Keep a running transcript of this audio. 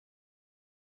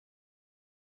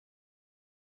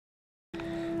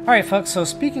Alright folks, so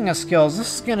speaking of skills,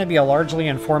 this is going to be a largely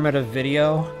informative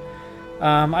video.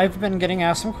 I've been getting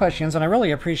asked some questions, and I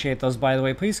really appreciate those, by the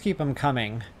way. Please keep them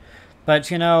coming. But,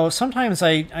 you know, sometimes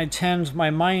my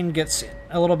mind gets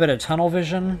a little bit of tunnel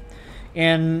vision,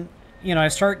 and, you know, I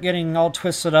start getting all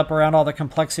twisted up around all the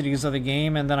complexities of the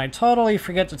game, and then I totally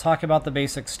forget to talk about the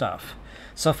basic stuff.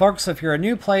 So folks, if you're a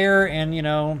new player and, you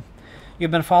know, you've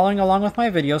been following along with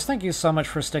my videos, thank you so much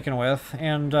for sticking with.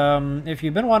 And if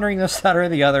you've been wondering this, that, or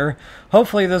the other,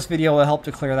 hopefully this video will help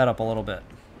to clear that up a little bit.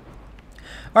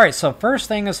 Alright, so first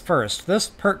thing is first. This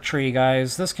perk tree,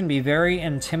 guys, this can be very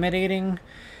intimidating.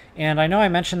 And I know I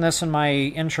mentioned this in my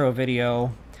intro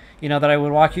video, you know, that I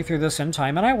would walk you through this in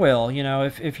time, and I will. You know,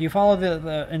 if you follow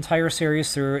the entire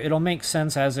series through, it'll make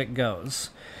sense as it goes.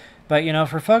 But, you know,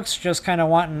 for folks just kind of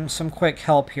wanting some quick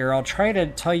help here, I'll try to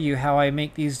tell you how I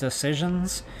make these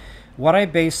decisions, what I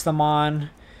base them on,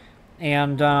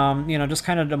 and, you know, just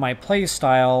kind of to my play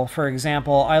style. For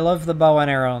example, I love the bow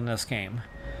and arrow in this game.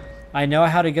 I know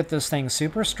how to get this thing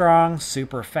super strong,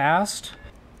 super fast.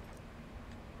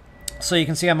 So you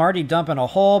can see I'm already dumping a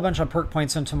whole bunch of perk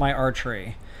points into my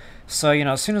archery. So, you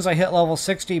know, as soon as I hit level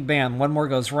 60, bam, one more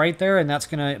goes right there, and that's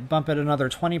going to bump it another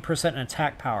 20% in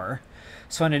attack power.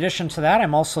 So in addition to that,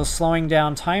 I'm also slowing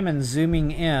down time and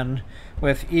zooming in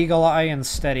with Eagle Eye and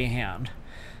Steady Hand.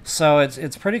 So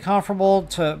it's pretty comparable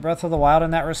to Breath of the Wild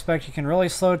in that respect. You can really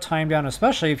slow time down,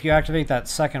 especially if you activate that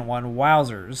second one,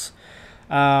 Wowzers.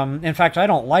 In fact, I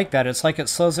don't like that. It's like it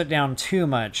slows it down too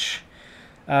much.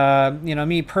 You know,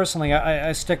 me personally,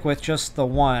 I stick with just the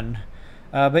one.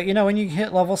 But, you know, when you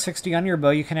hit level 60 on your bow,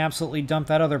 you can absolutely dump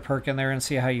that other perk in there and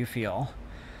see how you feel.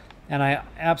 And I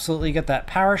absolutely get that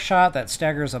power shot that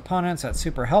staggers opponents. That's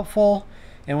super helpful.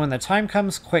 And when the time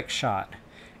comes, quick shot.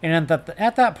 And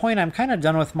at that point, I'm kind of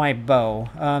done with my bow.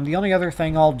 The only other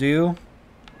thing I'll do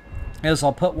is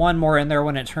I'll put one more in there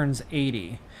when it turns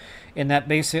 80. And that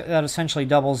essentially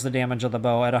doubles the damage of the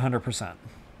bow at 100%.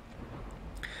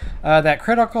 That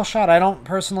critical shot, I don't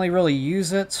personally really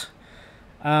use it.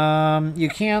 You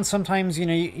can sometimes, you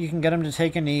know, you can get them to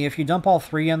take a knee. If you dump all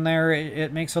three in there,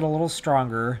 it makes it a little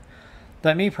stronger.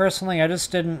 But me personally, I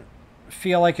just didn't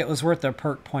feel like it was worth the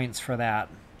perk points for that.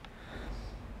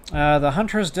 The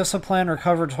Hunter's Discipline,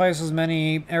 recover twice as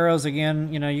many arrows.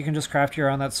 Again, you know, you can just craft your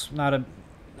own. That's not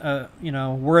you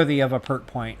know, worthy of a perk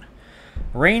point.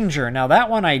 Ranger, now that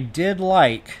one I did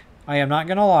like. I am not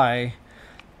going to lie.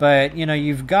 But, you know,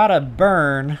 you've got to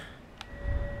burn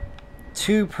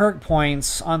 2 perk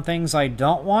points on things I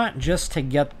don't want just to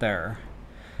get there.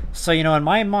 So, you know, in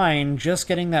my mind, just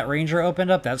getting that Ranger opened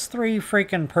up, that's 3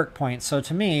 freaking perk points. So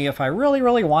to me, if I really,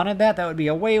 really wanted that, that would be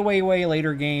a way, way, way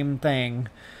later game thing.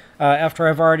 After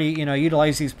I've already, you know,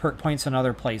 utilized these perk points in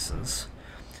other places.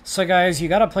 So guys, you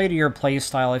got to play to your play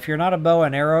style. If you're not a bow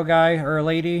and arrow guy or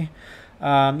lady,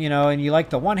 you know, and you like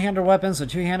the one-handed weapons, the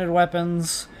two-handed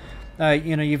weapons,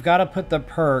 you know, you've got to put the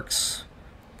perks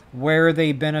where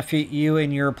they benefit you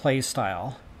in your play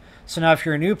style. So now if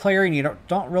you're a new player and you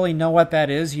don't really know what that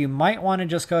is, you might want to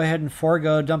just go ahead and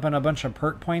forego dumping a bunch of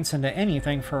perk points into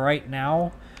anything for right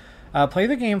now. Play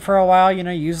the game for a while, you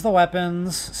know, use the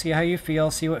weapons, see how you feel,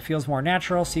 see what feels more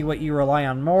natural, see what you rely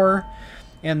on more,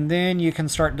 and then you can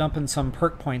start dumping some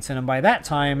perk points in. And by that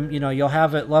time, you know, you'll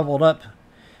have it leveled up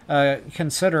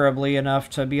considerably enough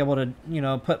to be able to, you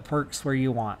know, put perks where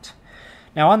you want.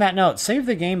 Now on that note, save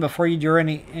the game before you do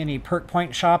any perk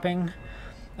point shopping.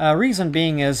 Reason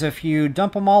being is if you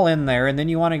dump them all in there and then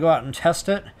you want to go out and test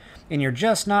it and you're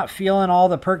just not feeling all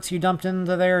the perks you dumped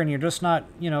into there and you're just not,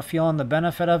 you know, feeling the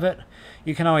benefit of it,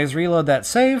 you can always reload that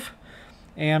save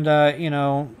and, you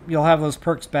know, you'll have those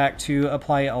perks back to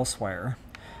apply elsewhere.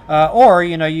 Or,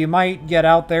 you know, you might get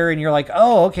out there and you're like,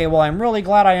 oh, okay, well, I'm really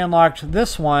glad I unlocked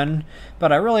this one,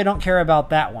 but I really don't care about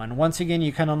that one. Once again,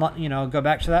 you can, you know, go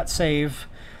back to that save,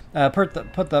 put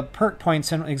the perk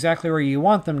points in exactly where you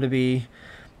want them to be,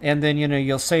 and then, you know,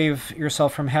 you'll save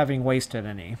yourself from having wasted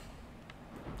any.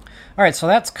 Alright, so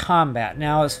that's combat.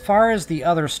 Now, as far as the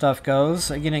other stuff goes,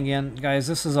 again, guys,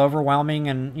 this is overwhelming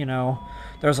and, you know,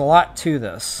 there's a lot to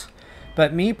this.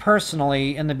 But me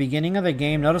personally, in the beginning of the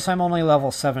game, notice I'm only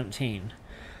level 17.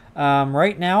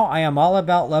 Right now, I am all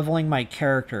about leveling my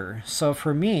character. So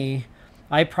for me,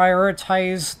 I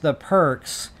prioritize the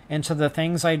perks into the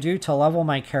things I do to level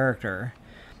my character.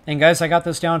 And guys, I got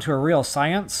this down to a real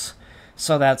science.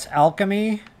 So that's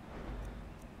alchemy.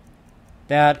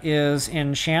 That is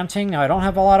enchanting. Now, I don't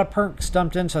have a lot of perks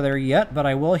dumped into there yet, but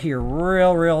I will here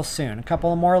real soon. A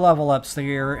couple more level ups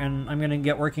here, and I'm going to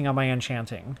get working on my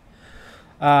enchanting.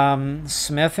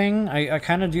 Smithing, I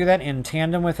kind of do that in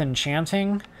tandem with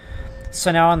enchanting.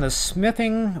 So now on the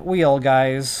smithing wheel,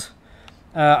 guys,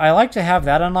 I like to have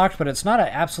that unlocked, but it's not an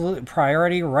absolute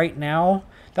priority right now.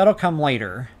 That'll come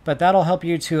later, but that'll help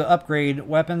you to upgrade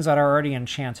weapons that are already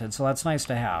enchanted, so that's nice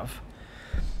to have.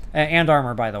 And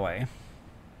armor, by the way.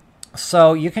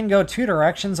 So you can go two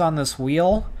directions on this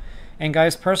wheel, and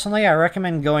guys, personally, I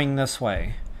recommend going this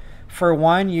way. For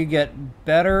one, you get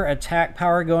better attack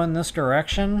power going this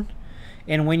direction,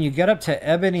 and when you get up to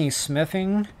Ebony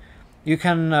Smithing, you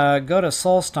can go to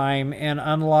Solstheim and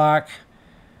unlock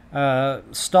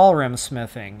Skyrim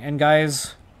Smithing. And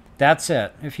guys, that's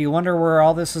it. If you wonder where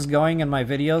all this is going in my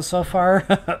videos so far,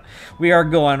 we are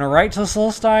going right to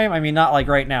Solstheim. I mean, not like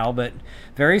right now, but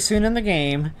very soon in the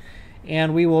game,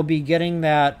 and we will be getting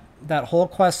that whole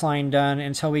quest line done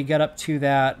until we get up to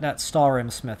that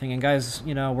Skyrim Smithing. And guys,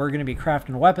 you know, we're going to be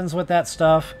crafting weapons with that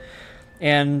stuff,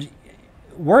 and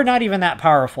we're not even that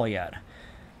powerful yet.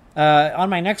 On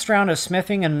my next round of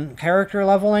smithing and character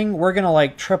leveling, we're going to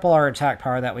like triple our attack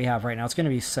power that we have right now. It's going to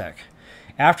be sick.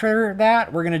 After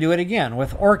that, we're going to do it again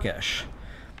with Orcish.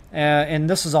 And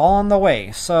this is all on the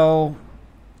way. So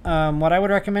what I would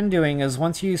recommend doing is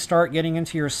once you start getting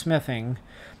into your smithing,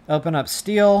 open up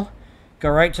steel, go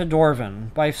right to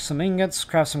Dwarven, buy some ingots,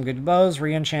 craft some good bows,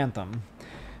 re-enchant them.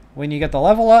 When you get the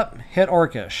level up, hit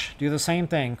Orcish. Do the same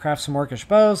thing. Craft some Orcish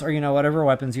bows, or, you know, whatever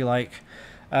weapons you like.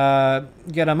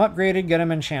 Get them upgraded, get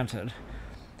them enchanted.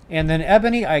 And then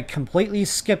Ebony, I completely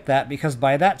skipped that because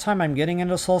by that time I'm getting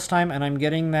into Solstheim and I'm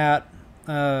getting that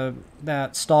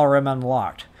Skyrim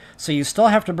unlocked. So you still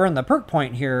have to burn the perk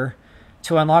point here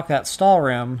to unlock that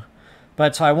Skyrim,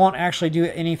 but I won't actually do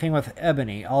anything with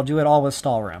Ebony. I'll do it all with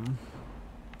Skyrim.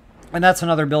 And that's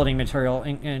another building material,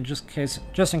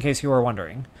 just in case you were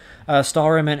wondering.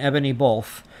 Skyrim and Ebony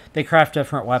both. They craft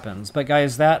different weapons. But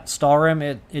guys, that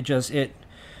Skyrim,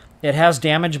 it has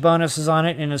damage bonuses on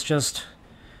it, and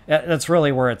that's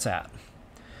really where it's at.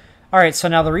 Alright, so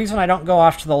now the reason I don't go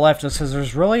off to the left is because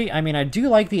there's really, I mean, I do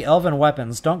like the elven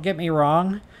weapons, don't get me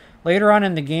wrong. Later on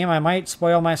in the game, I might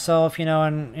spoil myself, you know,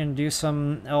 and do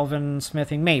some elven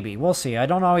smithing. Maybe. We'll see. I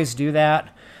don't always do that.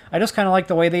 I just kind of like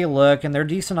the way they look, and they're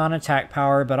decent on attack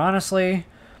power, but honestly,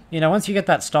 you know, once you get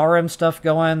that Skyrim stuff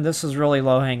going, this is really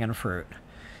low-hanging fruit.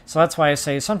 So that's why I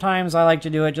say sometimes I like to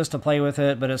do it just to play with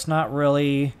it, but it's not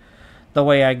really the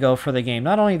way I go for the game.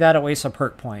 Not only that, it wastes a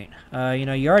perk point. You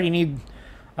know, you already need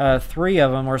 3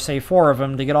 of them, or say 4 of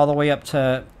them, to get all the way up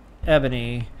to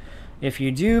Ebony. If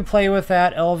you do play with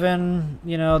that Elven,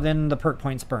 you know, then the perk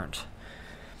point's burnt.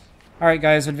 Alright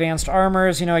guys, advanced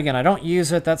armors. You know, again, I don't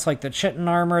use it. That's like the Chitin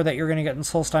armor that you're going to get in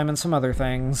Solstheim and some other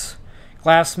things.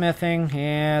 Glassmithing,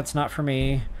 it's not for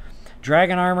me.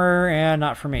 Dragon armor,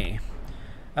 not for me.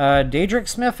 Daedric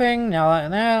smithing, now,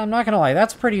 I'm not going to lie,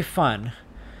 that's pretty fun.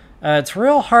 It's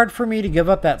real hard for me to give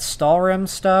up that Skyrim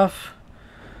stuff.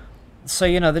 So,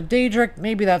 you know, the Daedric,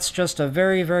 maybe that's just a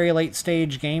very, very late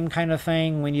stage game kind of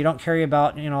thing when you don't carry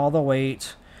about, you know, all the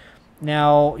weight.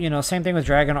 Now, you know, same thing with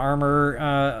Dragon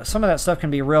Armor. Some of that stuff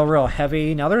can be real, real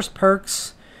heavy. Now, there's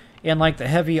perks in, like, the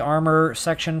heavy armor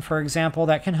section, for example,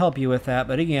 that can help you with that.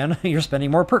 But again, you're spending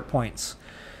more perk points.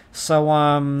 So,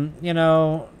 you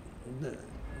know,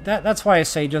 that's why I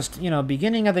say just, you know,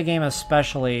 beginning of the game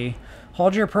especially,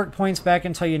 hold your perk points back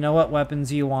until you know what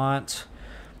weapons you want.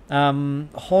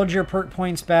 Hold your perk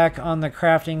points back on the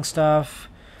crafting stuff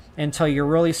until you're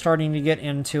really starting to get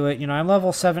into it. You know, I'm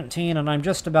level 17 and I'm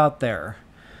just about there.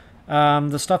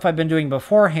 The stuff I've been doing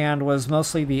beforehand was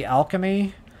mostly the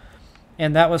alchemy,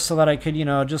 and that was so that I could, you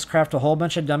know, just craft a whole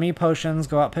bunch of dummy potions,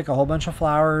 go out, pick a whole bunch of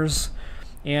flowers,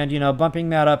 and, you know, bumping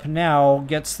that up now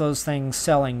gets those things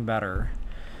selling better.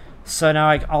 So now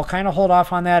I'll kind of hold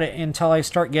off on that until I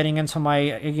start getting into my,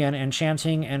 again,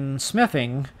 enchanting and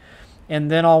smithing. And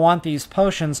then I'll want these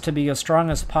potions to be as strong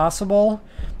as possible.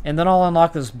 And then I'll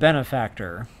unlock this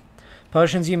benefactor.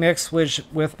 Potions you mix which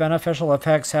with beneficial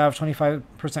effects have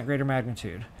 25% greater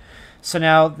magnitude. So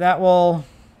now that will...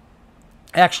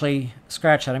 Actually,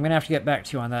 scratch that. I'm going to have to get back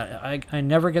to you on that. I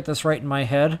never get this right in my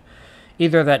head.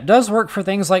 Either that does work for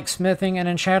things like smithing and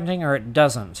enchanting, or it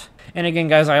doesn't. And again,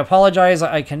 guys, I apologize.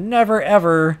 I can never,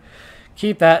 ever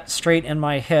keep that straight in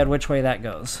my head which way that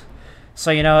goes. So,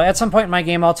 you know, at some point in my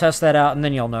game, I'll test that out, and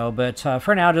then you'll know. But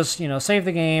for now, just, you know, save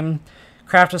the game,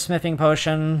 craft a smithing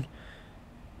potion,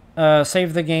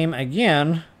 save the game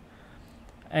again,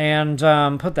 and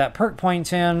put that perk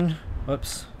point in.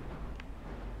 Whoops.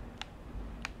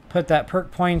 Put that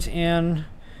perk point in,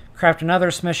 craft another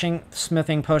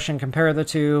smithing potion, compare the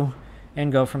two,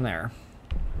 and go from there.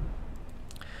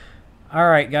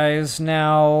 Alright, guys,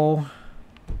 now...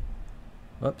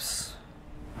 Whoops.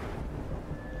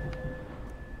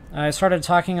 I started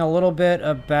talking a little bit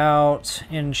about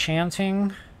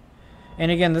enchanting And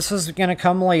again, this is going to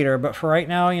come later, but for right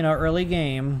now, you know, early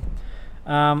game,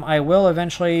 I will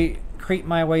eventually creep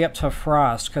my way up to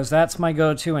Frost, because that's my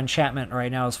go-to enchantment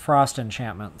right now, is Frost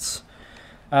enchantments.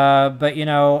 But, you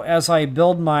know, as I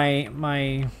build my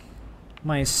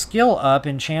skill up,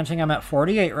 enchanting, I'm at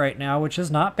 48 right now, which is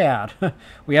not bad.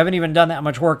 We haven't even done that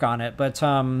much work on it, but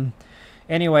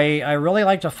anyway, I really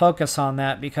like to focus on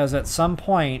that, because at some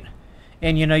point,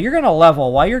 and you know, you're going to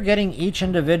level while you're getting each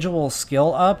individual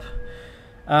skill up.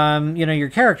 You know, your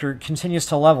character continues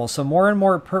to level, so more and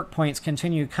more perk points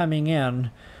continue coming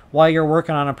in while you're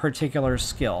working on a particular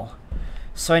skill.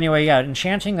 So anyway, yeah,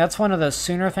 enchanting, that's one of the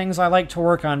sooner things I like to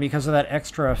work on because of that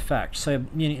extra effect. So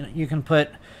you can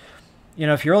put, you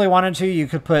know, if you really wanted to, you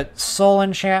could put soul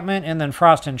enchantment and then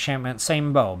frost enchantment,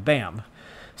 same bow, bam.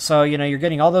 So, you know, you're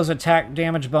getting all those attack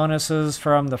damage bonuses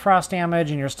from the frost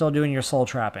damage, and you're still doing your soul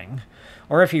trapping.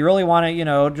 Or if you really want to, you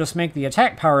know, just make the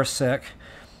attack power sick,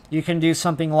 you can do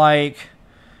something like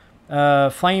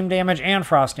flame damage and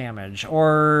frost damage.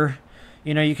 Or,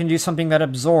 you know, you can do something that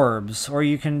absorbs. Or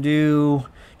you can do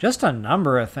just a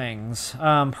number of things.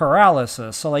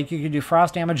 Paralysis. So, like, you could do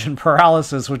frost damage and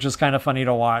paralysis, which is kind of funny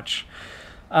to watch.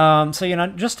 So, you know,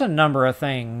 just a number of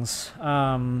things.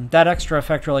 That extra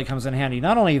effect really comes in handy.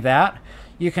 Not only that,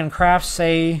 you can craft,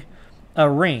 say, a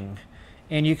ring.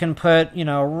 And you can put, you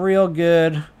know, real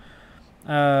good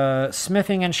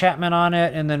smithing enchantment on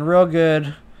it, and then real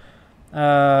good,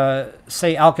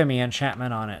 say, alchemy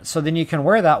enchantment on it. So then you can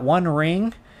wear that one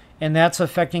ring, and that's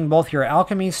affecting both your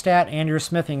alchemy stat and your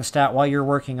smithing stat while you're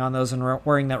working on those and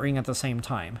wearing that ring at the same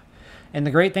time. And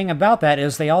the great thing about that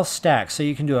is they all stack. So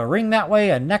you can do a ring that way,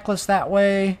 a necklace that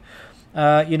way,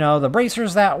 you know, the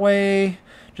bracers that way.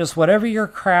 Just whatever you're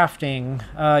crafting,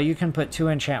 you can put 2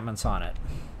 enchantments on it.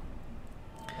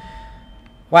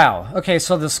 Wow. Okay,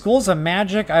 so the Schools of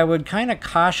Magic, I would kind of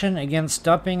caution against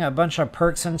dumping a bunch of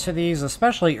perks into these,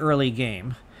 especially early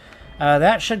game.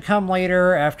 That should come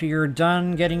later after you're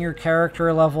done getting your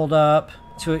character leveled up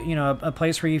to, you know, a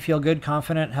place where you feel good,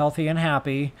 confident, healthy, and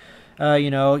happy. You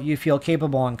know, you feel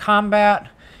capable in combat.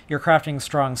 You're crafting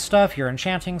strong stuff. You're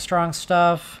enchanting strong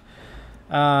stuff.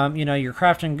 You know, you're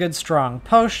crafting good, strong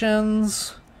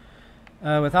potions.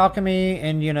 With alchemy,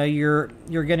 and you know, you're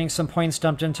getting some points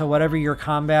dumped into whatever your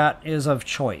combat is of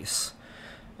choice.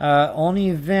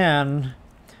 Only then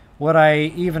would I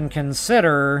even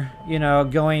consider, you know,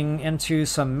 going into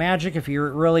some magic. If you're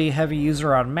a really heavy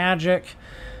user on magic,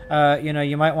 you know,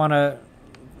 you might want to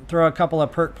throw a couple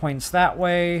of perk points that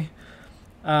way.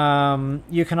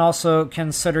 You can also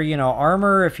consider, you know,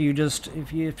 armor if you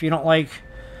don't like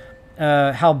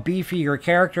how beefy your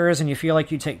character is and you feel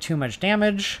like you take too much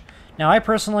damage. Now, I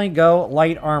personally go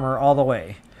light armor all the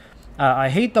way. I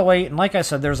hate the weight, and like I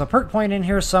said, there's a perk point in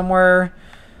here somewhere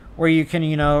where you can,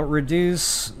 you know,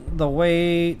 reduce the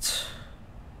weight.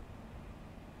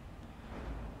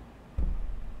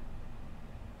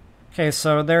 Okay,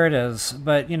 so there it is.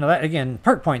 But, you know, that, again,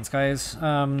 perk points, guys.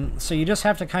 So you just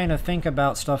have to kind of think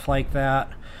about stuff like that.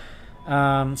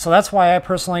 So that's why I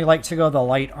personally like to go the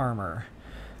light armor.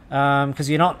 Because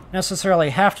you don't necessarily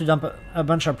have to dump a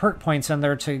bunch of perk points in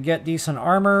there to get decent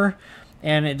armor,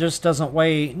 and it just doesn't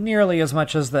weigh nearly as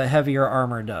much as the heavier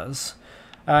armor does.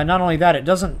 Not only that, it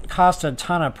doesn't cost a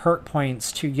ton of perk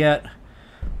points to get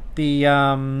the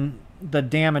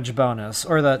damage bonus,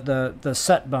 or the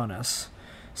set bonus.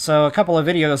 So a couple of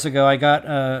videos ago, I got,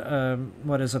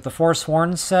 what is it, the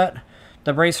Forsworn set,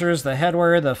 the bracers, the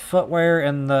headwear, the footwear,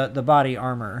 and the body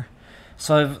armor.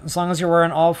 So as long as you're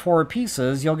wearing all 4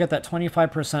 pieces, you'll get that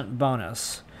 25%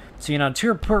 bonus. So, you know,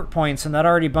 2 perk points, and that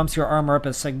already bumps your armor up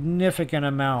a significant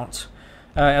amount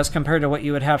as compared to what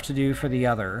you would have to do for the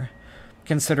other,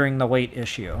 considering the weight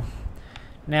issue.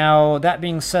 Now, that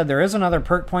being said, there is another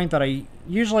perk point that I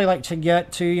usually like to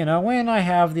get to, you know, when I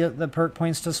have the perk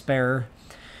points to spare.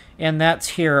 And that's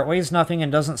here. It weighs nothing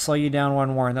and doesn't slow you down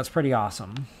when worn. That's pretty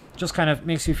awesome. Just kind of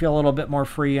makes you feel a little bit more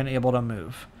free and able to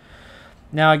move.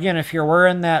 Now, again, if you're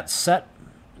wearing that set,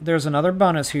 there's another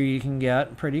bonus here you can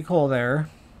get. Pretty cool there.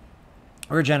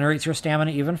 Regenerates your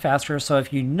stamina even faster. So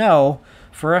if you know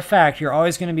for a fact you're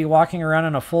always going to be walking around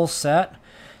in a full set,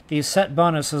 these set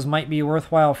bonuses might be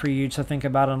worthwhile for you to think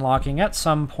about unlocking at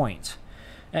some point.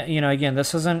 You know, again,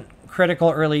 this isn't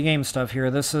critical early game stuff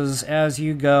here. This is as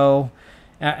you go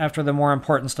after the more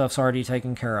important stuff's already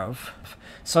taken care of.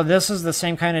 So this is the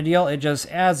same kind of deal. It just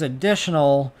adds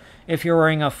additional if you're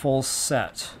wearing a full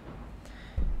set.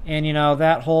 And, you know,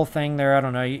 that whole thing there, I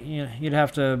don't know, you'd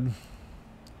have to...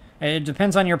 It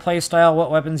depends on your play style, what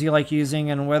weapons you like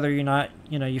using, and whether you're not,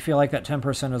 you know, you feel like that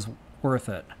 10% is worth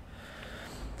it.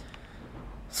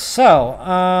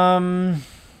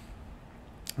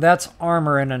 That's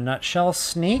armor in a nutshell.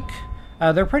 Sneak,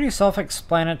 they're pretty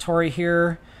self-explanatory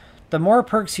here. The more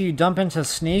perks you dump into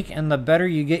sneak and the better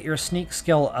you get your sneak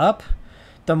skill up,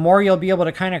 the more you'll be able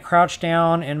to kind of crouch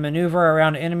down and maneuver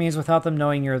around enemies without them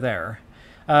knowing you're there.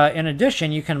 In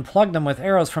addition, you can plug them with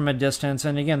arrows from a distance,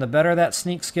 and again, the better that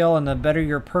sneak skill and the better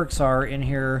your perks are in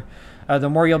here, the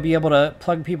more you'll be able to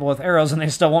plug people with arrows and they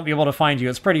still won't be able to find you.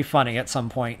 It's pretty funny at some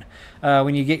point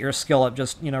when you get your skill up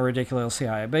just, ridiculously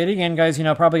high. But again, guys,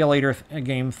 probably a later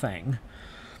game thing.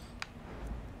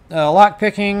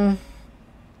 Lockpicking,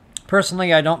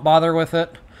 personally, I don't bother with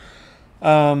it.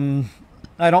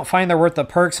 I don't find they're worth the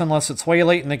perks unless it's way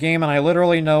late in the game and I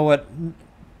literally know what...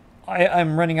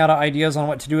 I'm running out of ideas on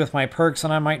what to do with my perks,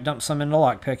 and I might dump some into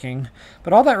lockpicking.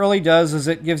 But all that really does is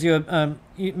it gives you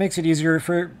it makes it easier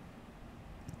for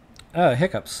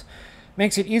hiccups.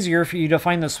 Makes it easier for you to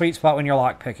find the sweet spot when you're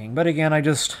lockpicking. But again, I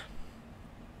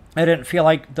didn't feel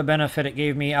like the benefit it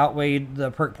gave me outweighed the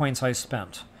perk points I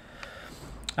spent.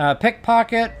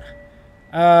 Pickpocket,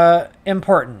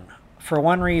 important for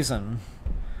one reason.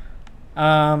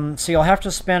 So you'll have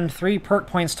to spend 3 perk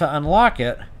points to unlock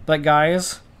it, but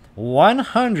guys,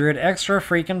 100 extra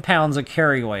freaking pounds of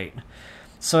carry weight.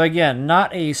 So again,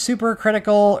 not a super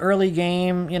critical early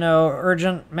game,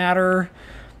 urgent matter.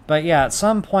 But yeah, at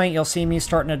some point you'll see me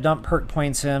starting to dump perk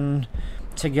points in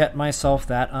to get myself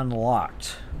that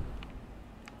unlocked.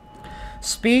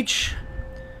 Speech.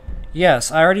 Yes,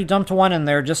 I already dumped 1 in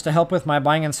there just to help with my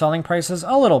buying and selling prices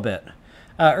a little bit.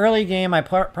 Early game, I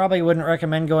probably wouldn't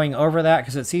recommend going over that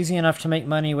because it's easy enough to make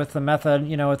money with the method,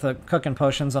 with the cooking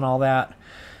potions and all that.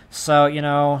 So,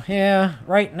 yeah,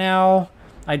 right now,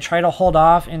 I'd try to hold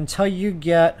off until you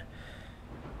get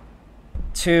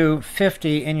to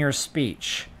 50 in your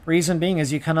speech. Reason being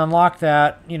is you can unlock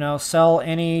that, sell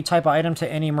any type of item to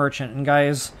any merchant. And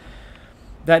guys,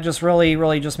 that just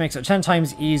really just makes it 10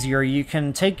 times easier. You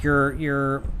can take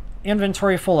your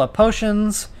inventory full of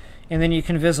potions, and then you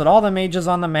can visit all the mages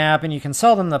on the map, and you can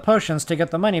sell them the potions to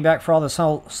get the money back for all the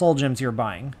soul gems you're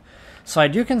buying. So I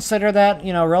do consider that,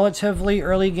 relatively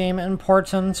early game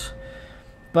important,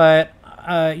 but,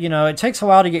 it takes a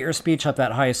while to get your speech up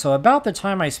that high. So about the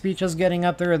time my speech is getting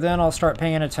up there, then I'll start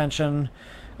paying attention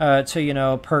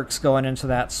to, perks going into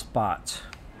that spot.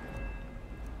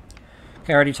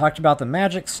 Okay, I already talked about the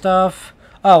magic stuff.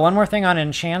 Oh, one more thing on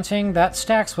enchanting. That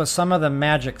stacks with some of the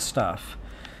magic stuff.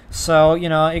 So,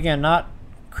 again, not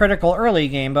critical early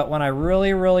game, but when I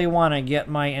really want to get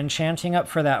my enchanting up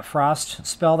for that frost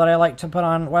spell that I like to put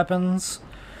on weapons,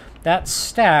 that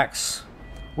stacks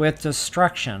with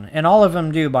destruction. And all of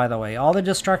them do, by the way. All the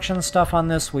destruction stuff on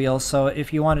this wheel. So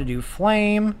if you want to do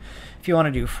flame, if you want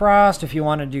to do frost, if you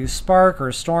want to do spark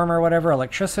or storm or whatever,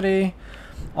 electricity,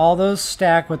 all those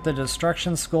stack with the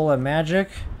destruction school of magic.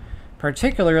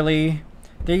 Particularly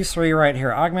these 3 right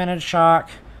here. Augmented shock,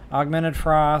 augmented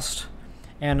frost,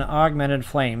 and augmented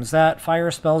flames. That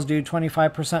fire spells do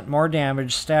 25% more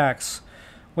damage stacks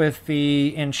with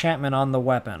the enchantment on the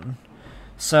weapon.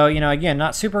 So, again,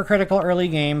 not super critical early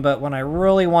game, but when I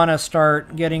really want to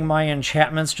start getting my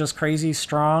enchantments just crazy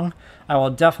strong, I will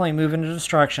definitely move into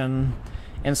destruction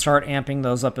and start amping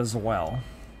those up as well.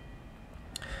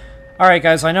 Alright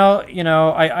guys, I know,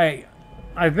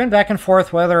 I've been back and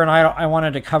forth whether or not I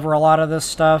wanted to cover a lot of this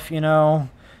stuff,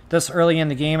 this early in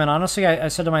the game, and honestly I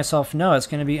said to myself, no, it's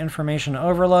going to be information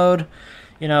overload.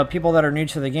 People that are new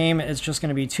to the game, it's just going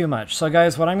to be too much. So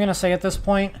guys, what I'm going to say at this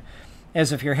point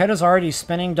is if your head is already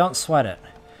spinning, don't sweat it.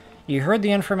 You heard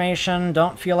the information,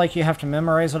 don't feel like you have to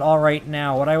memorize it all right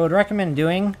now. What I would recommend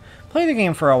doing, play the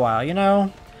game for a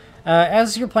while,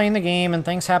 as you're playing the game and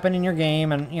things happen in your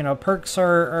game and, perks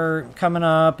are coming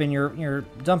up and you're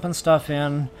dumping stuff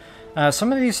in,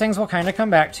 some of these things will kind of come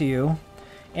back to you.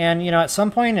 And, at some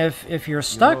point, if you're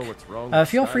stuck,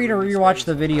 feel free to rewatch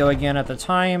the video again at the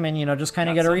time and, just kind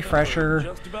of get a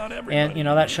refresher, and,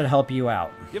 that should help you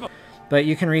out. But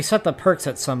you can reset the perks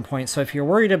at some point, so if you're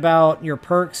worried about your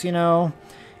perks, and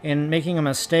making a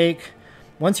mistake,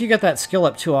 once you get that skill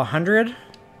up to 100,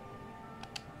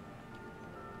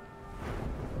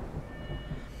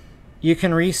 you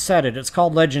can reset it. It's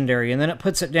called Legendary, and then it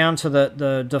puts it down to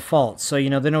the default. So,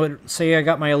 then it would say I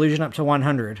got my illusion up to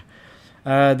 100.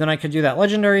 Then I could do that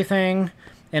legendary thing,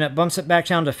 and it bumps it back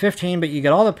down to 15, but you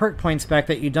get all the perk points back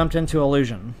that you dumped into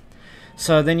illusion.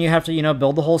 So then you have to,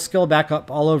 build the whole skill back up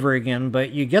all over again,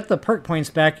 but you get the perk points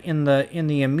back in the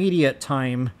immediate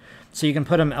time, so you can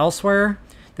put them elsewhere.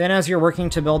 Then as you're working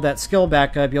to build that skill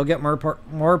back up, you'll get more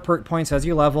perk points as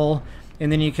you level,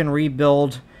 and then you can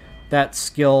rebuild that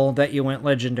skill that you went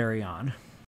legendary on.